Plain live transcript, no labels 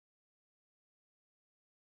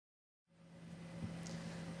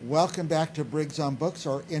Welcome back to Briggs on Books,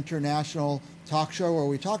 our international talk show where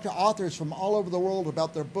we talk to authors from all over the world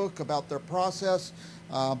about their book, about their process.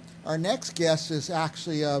 Our next guest is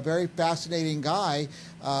actually a very fascinating guy.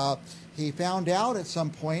 He found out at some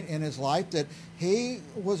point in his life that he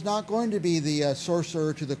was not going to be the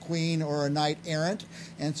sorcerer to the queen or a knight errant,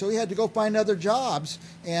 and so he had to go find other jobs.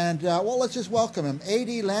 And, well, let's just welcome him.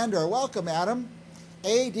 A.D. Landor. Welcome, Adam.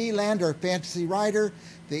 A.D. Landor, fantasy writer,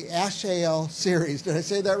 the Azshael Series. Did I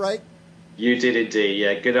say that right? You did indeed.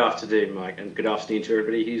 Yeah. Good afternoon, Mike, and good afternoon to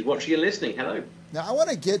everybody who's watching and listening. Hello. Now, I want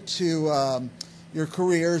to get to your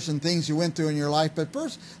careers and things you went through in your life, but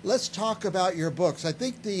first, let's talk about your books. I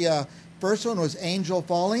think the first one was Angel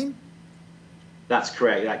Falling. That's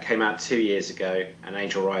correct. That came out 2 years ago, and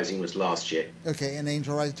Angel Rising was last year. Okay, and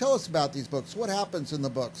Angel Rising. Tell us about these books. What happens in the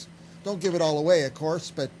books? Don't give it all away, of course,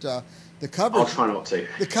 but the covers. I'll try not to.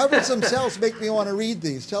 The covers themselves make me want to read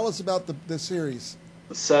these. Tell us about the series.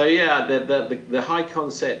 So yeah, the high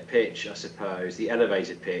concept pitch, I suppose, the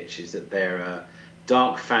elevator pitch is that they're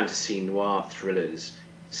dark fantasy noir thrillers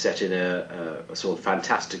set in a sort of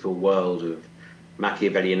fantastical world of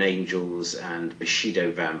Machiavellian angels and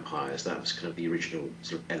Bushido vampires. That was kind of the original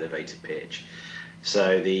sort of elevator pitch.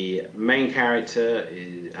 So the main character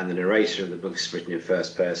and the narrator of the book is written in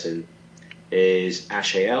first person is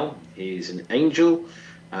Azshael. He's an angel,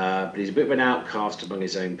 but he's a bit of an outcast among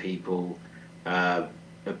his own people. A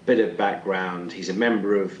bit of background: he's a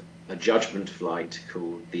member of a judgment flight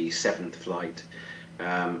called the Seventh Flight,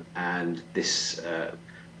 and this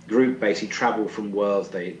group basically travel from worlds.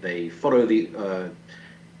 They follow the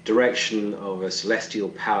direction of a celestial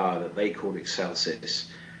power that they call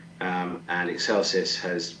Excelsis. And Excelsis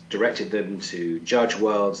has directed them to judge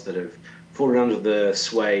worlds that have fallen under the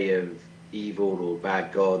sway of evil or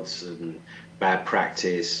bad gods and bad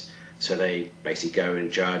practice. So they basically go and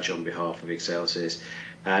judge on behalf of Excelsis.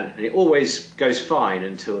 And it always goes fine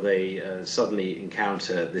until they suddenly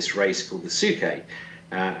encounter this race called the Suke.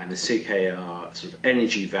 And the Suke are sort of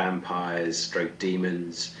energy vampires, stroke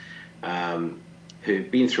demons,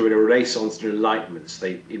 who've been through a renaissance and enlightenment. So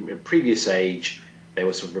they, in a previous age, they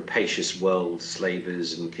were sort of rapacious world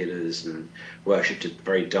slavers and killers and worshipped a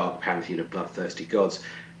very dark pantheon of bloodthirsty gods.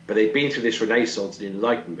 But they've been through this renaissance and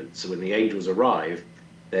enlightenment, so when the angels arrive,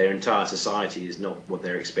 their entire society is not what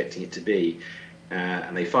they're expecting it to be.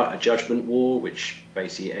 And they fight a judgment war, which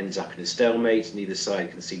basically ends up in a stalemate. Neither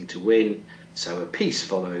side can seem to win, so a peace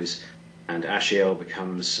follows, and Azshael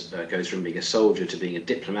goes from being a soldier to being a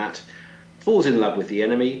diplomat, falls in love with the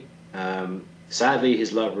enemy. Sadly,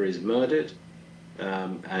 his lover is murdered.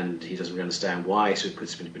 And he doesn't really understand why, so it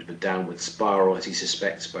puts him in a bit of a downward spiral as he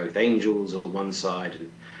suspects both angels on one side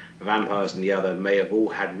and vampires on the other may have all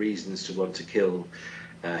had reasons to want to kill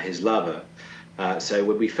his lover. So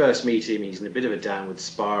when we first meet him, he's in a bit of a downward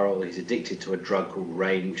spiral. He's addicted to a drug called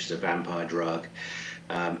Rain, which is a vampire drug,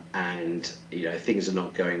 and things are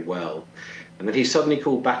not going well. And then he's suddenly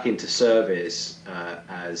called back into service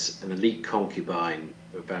as an elite concubine.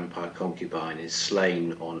 A vampire concubine is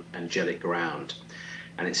slain on angelic ground,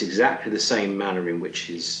 and it's exactly the same manner in which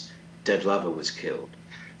his dead lover was killed.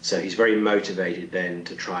 So he's very motivated then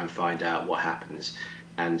to try and find out what happens,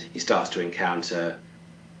 and he starts to encounter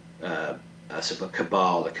a sort of a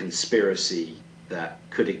cabal, a conspiracy that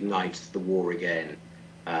could ignite the war again.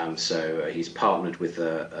 So he's partnered with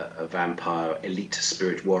a vampire elite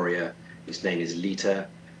spirit warrior. His name is Lita.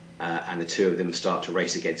 And the two of them start to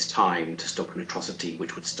race against time to stop an atrocity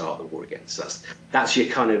which would start the war again. So that's your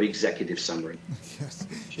kind of executive summary. Yes.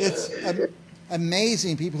 It's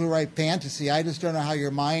amazing, people who write fantasy. I just don't know how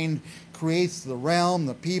your mind creates the realm,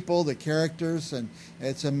 the people, the characters, and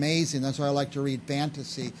it's amazing. That's why I like to read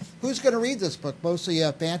fantasy. Who's going to read this book? Mostly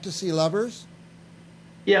fantasy lovers?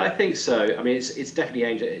 Yeah, I think so. I mean, it's definitely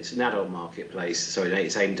it's an adult marketplace, so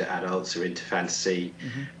it's aimed at adults who are into fantasy.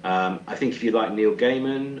 Mm-hmm. I think if you like Neil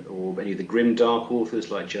Gaiman or any of the grim dark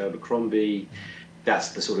authors like Joe Abercrombie, that's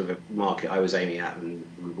the sort of a market I was aiming at, and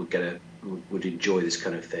would enjoy this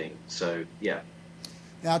kind of thing. So yeah.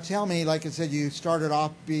 Now tell me, like I said, you started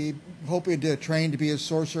off hoping to train to be a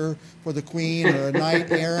sorcerer for the queen or a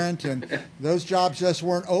knight errant, and those jobs just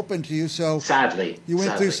weren't open to you. So sadly, you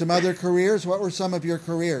went through some other careers. What were some of your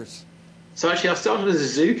careers? So actually, I started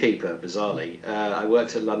as a zookeeper. Bizarrely, I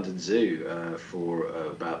worked at London Zoo for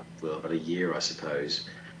about a year, I suppose.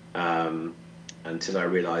 Until I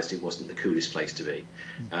realised it wasn't the coolest place to be.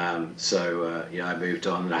 So I moved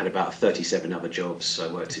on, and I had about 37 other jobs.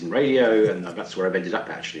 I worked in radio, and that's where I've ended up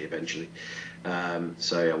actually eventually.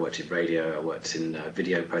 So I worked in radio, I worked in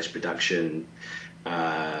video post-production,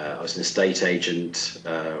 I was an estate agent,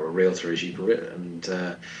 or a realtor as you call it,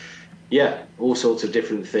 and Yeah, all sorts of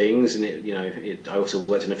different things, and I also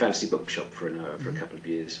worked in a fantasy bookshop for a couple of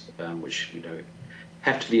years, which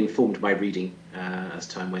heftily informed my reading as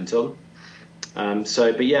time went on.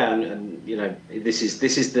 But yeah, and this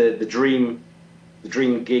is the dream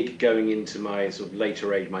gig going into my sort of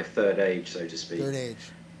later age, my third age, so to speak. Third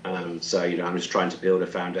age. So I'm just trying to build a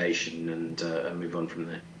foundation and move on from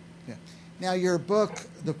there. Yeah. Now, your book,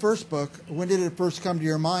 the first book, when did it first come to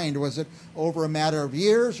your mind? Was it over a matter of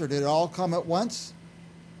years, or did it all come at once?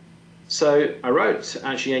 So I wrote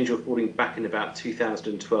actually Angel Falling back in about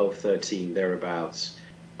 2012-13, thereabouts.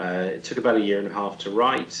 It took about a year and a half to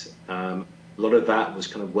write. A lot of that was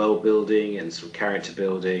kind of world building and sort of character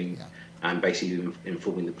building, Yeah. and basically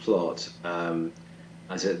informing the plot.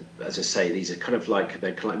 As I say, these are they're kind of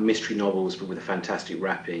like mystery novels, but with a fantastic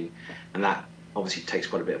wrapping, and that obviously takes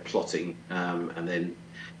quite a bit of plotting. And then,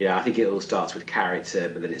 I think it all starts with character,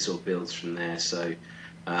 but then it sort of builds from there. So,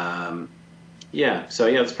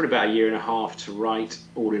 it's probably about a year and a half to write,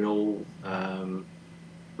 all in all.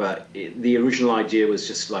 But the original idea was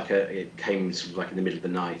just it came sort of like in the middle of the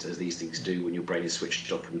night, as these things do when your brain is switched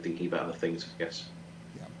off from thinking about other things, I guess.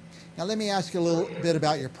 Yeah. Now, let me ask you a little bit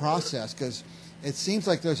about your process, because it seems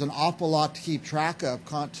like there's an awful lot to keep track of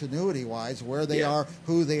continuity-wise, where they are,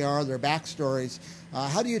 who they are, their backstories.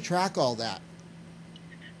 How do you track all that?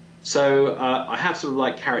 So I have sort of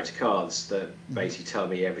like character cards that basically tell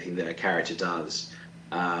me everything that a character does.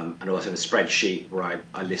 And also a spreadsheet where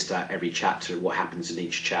I list out every chapter, what happens in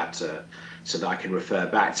each chapter, so that I can refer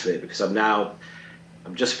back to it, because I'm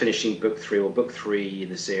just finishing book 3, or book 3 in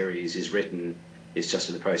the series is written. It's just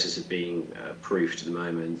in the process of being proofed at the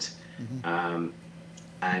moment.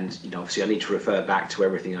 And obviously I need to refer back to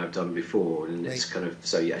everything I've done before, and it's kind of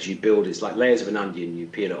as you build, it's like layers of an onion. You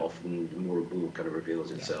peel it off, and more kind of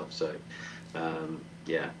reveals itself. So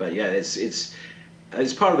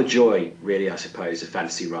it's part of the joy, really, I suppose, of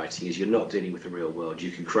fantasy writing, is you're not dealing with the real world. You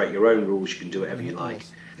can create your own rules. You can do whatever you like.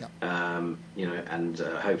 And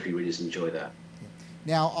hopefully readers enjoy that.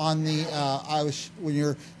 Now, on the when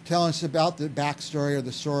you're telling us about the backstory or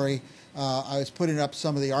the story, I was putting up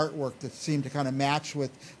some of the artwork that seemed to kind of match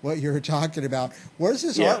with what you were talking about. Where's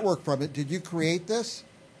this artwork from? Did you create this?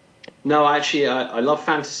 No, actually, I love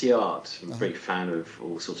fantasy art. I'm a big fan of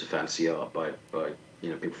all sorts of fantasy art by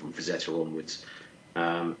people from Frazetta onwards.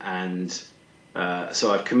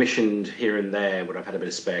 So I've commissioned here and there, when I've had a bit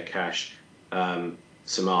of spare cash,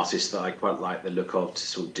 some artists that I quite like the look of, to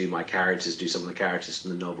sort of do some of the characters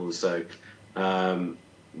from the novels. So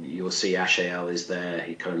you'll see Azshael is there.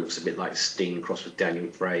 He kind of looks a bit like Sting crossed with Daniel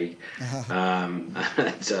Craig. Then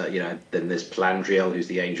there's Plandriel, who's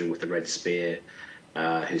the angel with the red spear,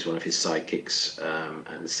 who's one of his sidekicks,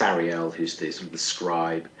 and Sariel, who's the sort of the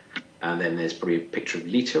scribe. And then there's probably a picture of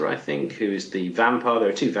Lita, I think, who is the vampire. There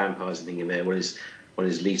are two vampires, I think, in there. One is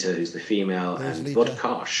Lita, who's the female, and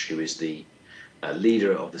Vodkash, who is the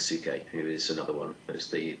leader of the Suke, who is another one, who's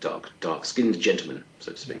the dark-skinned gentleman,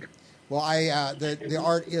 so to speak. Well, the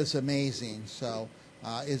art is amazing. So,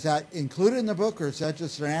 is that included in the book, or is that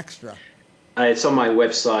just an extra? It's on my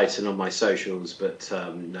website and on my socials, but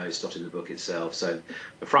no, it's not in the book itself. So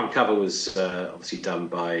the front cover was obviously done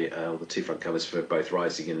by the two front covers for both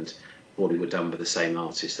Rising and Falling were done by the same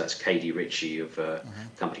artist. That's Katie Ritchie of a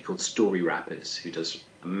company called Story Wrappers, who does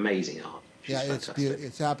amazing art. She's fantastic.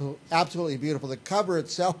 It's absolutely beautiful. The cover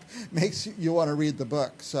itself makes you want to read the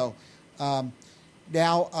book. So now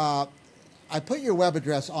I put your web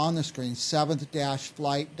address on the screen,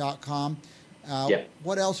 7th-flight.com.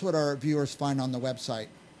 What else would our viewers find on the website?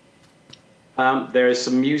 There are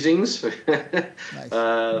some musings. Nice.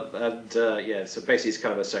 So basically it's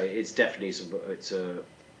kind of it's definitely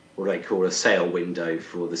what they call a sale window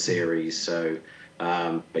for the series. So,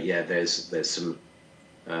 there's some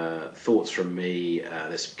thoughts from me,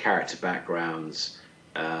 there's some character backgrounds,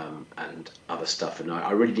 and other stuff. And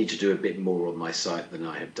I really need to do a bit more on my site than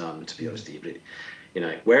I have done, to be honest with you.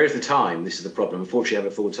 But, where is the time? This is the problem. Unfortunately, I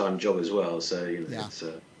have a full-time job as well, so it's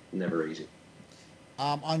never easy.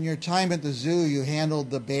 On your time at the zoo, you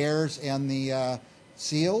handled the bears and the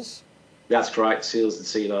seals? That's correct, seals and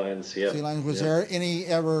sea lions, yeah. Sea lions. Was there any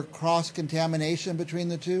ever cross-contamination between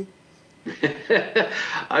the two?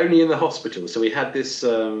 Only in the hospital. So we had this,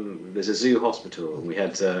 there's a zoo hospital, and we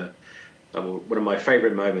had, one of my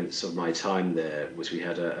favourite moments of my time there was we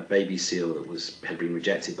had a baby seal that had been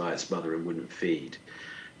rejected by its mother and wouldn't feed.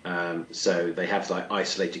 So they have like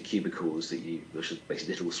isolated cubicles which are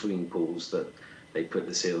basically little swimming pools that they put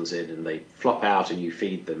the seals in, and they flop out and you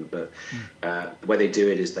feed them. But the way they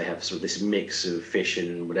do it is they have sort of this mix of fish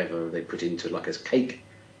and whatever they put into like a cake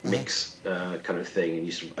mix kind of thing, and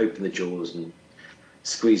you sort of open the jaws and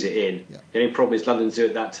squeeze it in. Yeah. The only problem is London Zoo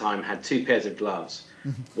at that time had two pairs of gloves.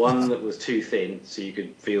 One that was too thin, so you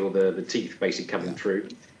could feel the teeth basically coming through,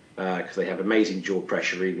 because they have amazing jaw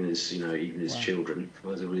pressure, even as children,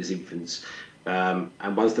 as infants.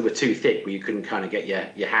 And ones that were too thick, where you couldn't kind of get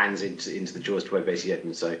your hands into the jaws to basically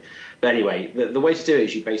open. So, but anyway, the way to do it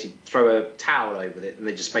is you basically throw a towel over it, and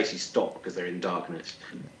they just basically stop because they're in darkness,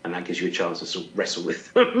 and that gives you a chance to sort of wrestle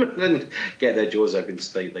with them and get their jaws open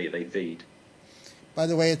so they feed. By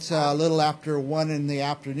the way, it's a little after 1 in the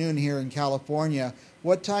afternoon here in California.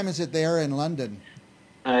 What time is it there in London?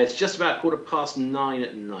 It's just about 9:15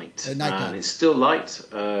 at night. At night and it's still light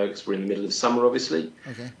because we're in the middle of summer, obviously.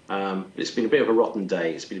 Okay. It's been a bit of a rotten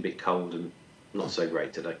day. It's been a bit cold and not so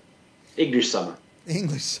great today. English summer.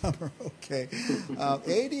 English summer, okay.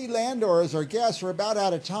 A.D. Landor is our guest. We're about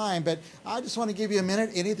out of time, but I just want to give you a minute.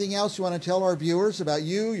 Anything else you want to tell our viewers about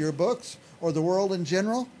you, your books, or the world in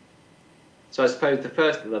general? So I suppose the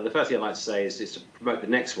first thing I'd like to say is to promote the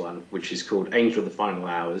next one, which is called Angel of the Final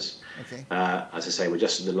Hours. Okay. As I say, we're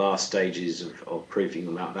just in the last stages of proofing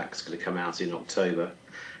them out. That's going to come out in October.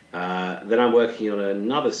 Then I'm working on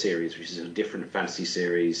another series, which is a different fantasy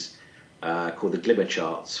series called The Glimmer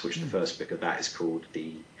Charts, which the first book of that is called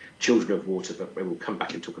The Children of Water, but we'll come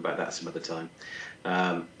back and talk about that some other time.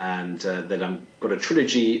 Then I've got a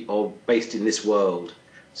trilogy based in this world.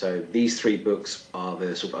 So these 3 books are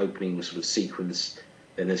the sort of opening sort of sequence.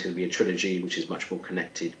 Then there's going to be a trilogy which is much more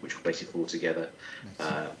connected, which will basically fall together.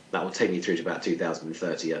 That will take me through to about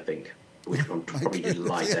 2030, I think, which I'm probably going to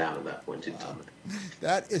lie down at that point in time.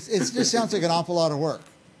 It just sounds like an awful lot of work.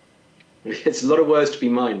 It's a lot of words to be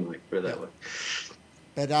mined, Mike, put it that way.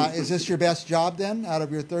 But is this your best job then, out of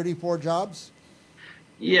your 34 jobs?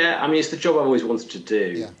 Yeah, I mean, it's the job I've always wanted to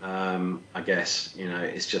do. Yeah. I guess,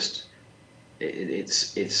 it's just...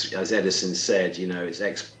 It's as Edison said, it's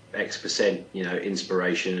X%,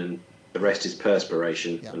 inspiration, and the rest is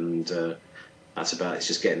perspiration. Yeah. And it's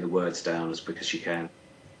just getting the words down as quick as you can.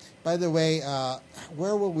 By the way,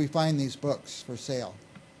 where will we find these books for sale?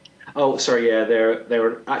 Oh, sorry, yeah,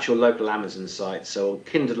 they're actual local Amazon sites. So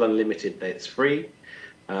Kindle Unlimited, it's free.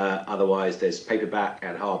 Otherwise, there's paperback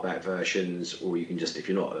and hardback versions, or you can just, if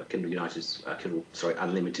you're not a Kindle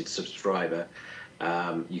Unlimited subscriber,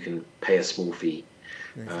 you can pay a small fee.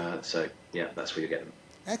 So, yeah, that's where you get them.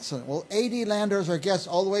 Excellent. Well, A.D. Landor is our guest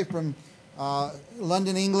all the way from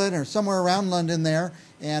London, England, or somewhere around London there.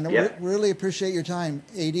 And really appreciate your time,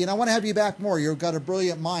 A.D. And I want to have you back more. You've got a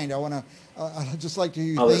brilliant mind. I'd just like to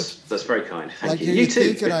hear you think. That's very kind. Thank you. You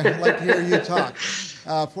too. Think, and I'd like to hear you talk.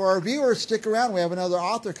 For our viewers, stick around. We have another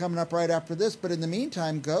author coming up right after this. But in the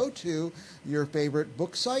meantime, go to your favorite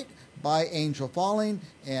book site, buy Angel Falling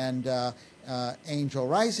and Angel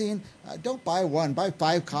Rising. Don't buy one, buy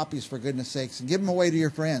 5 copies for goodness sakes, and give them away to your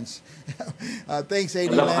friends. Thanks,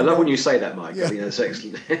 A.D. I love when you say that, Mike. Yeah. I mean, that's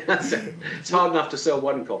excellent. It's hard enough to sell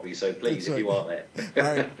 1 copy, so please, if you are there.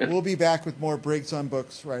 All right, we'll be back with more Briggs on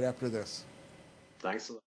Books right after this. Thanks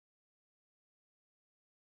a lot.